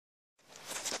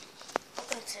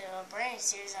to a brand new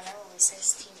series on MLB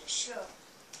 16 to show.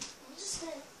 I'm just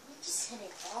hitting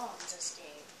bombs this game.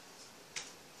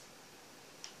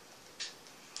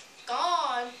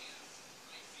 Gone.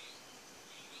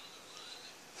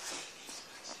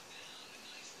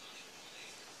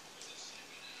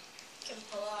 Kim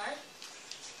Pilar.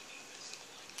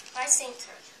 I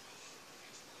sinker.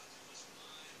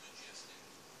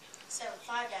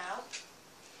 7-5 now.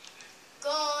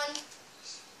 Gone.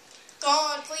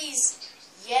 Gone, please.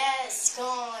 Yes,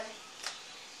 gone.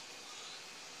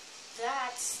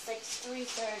 That's like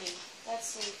 330.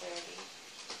 That's 330.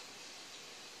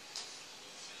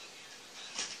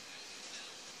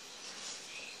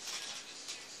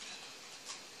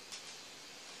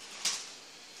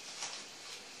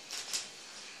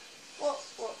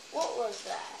 What was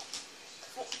that?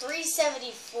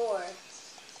 374.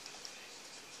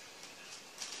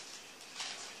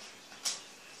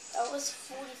 That was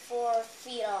 44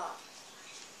 feet off.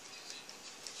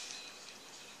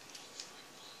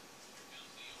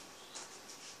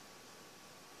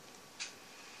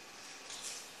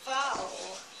 Foul.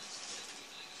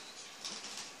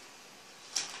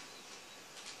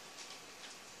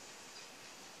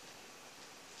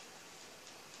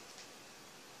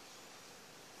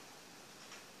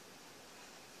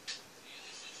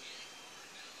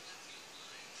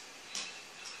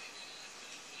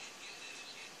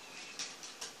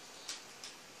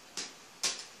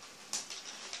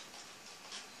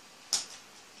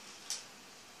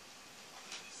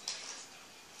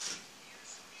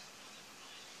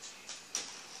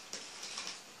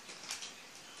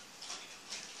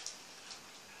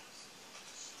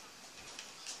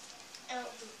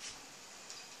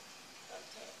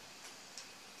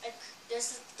 Okay.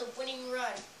 This is the winning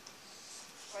run.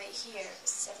 Right here.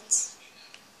 7.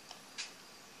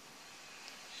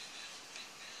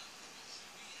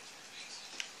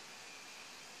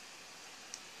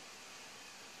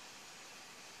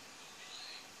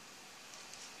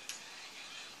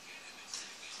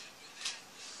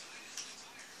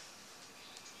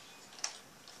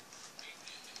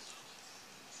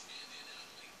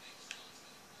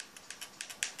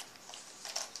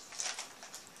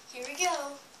 Here we go.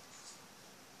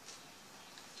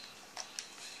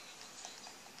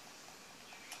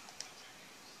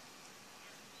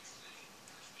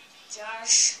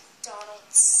 Josh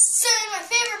Donaldson, my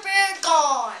favorite player,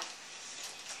 gone.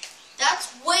 That's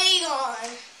way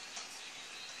gone.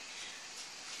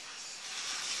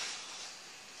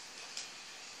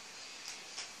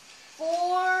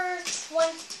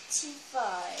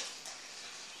 $425.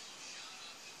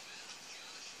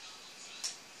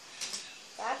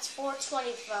 That's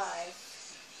 $425.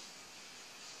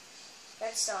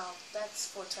 That's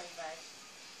 $425.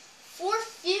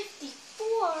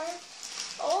 $454.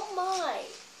 Oh my!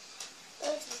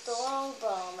 That's the long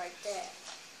bomb right there.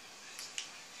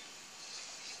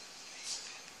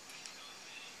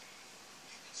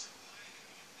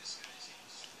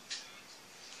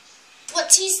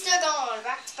 Batista gone.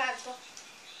 Back to back.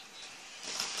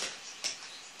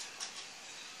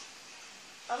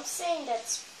 I'm saying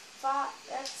that's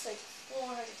like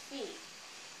 400 feet.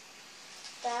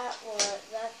 That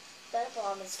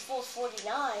bomb is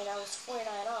 449. I was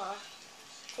 49 off.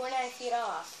 49 feet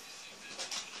off.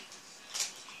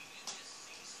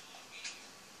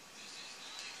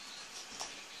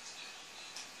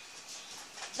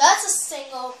 That's a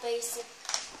single, basic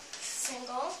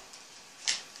single.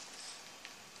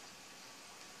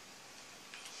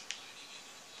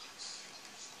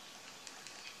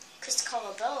 Chris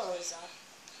Colabello is up.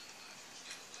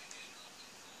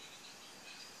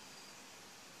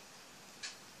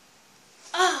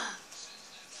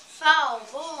 Foul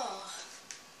ball.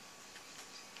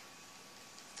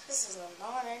 This is a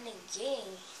non-ending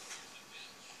game.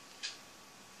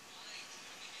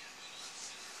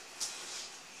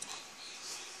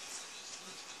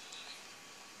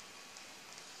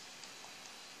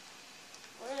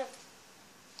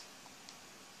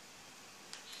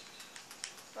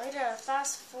 We're gonna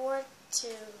fast forward to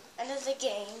end of the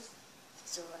game.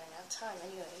 Because we're running out of time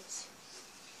anyways.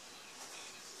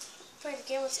 Play the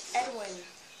game with Edwin.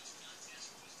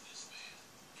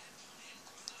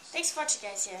 Thanks for watching,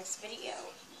 guys. See you next video.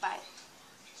 Bye.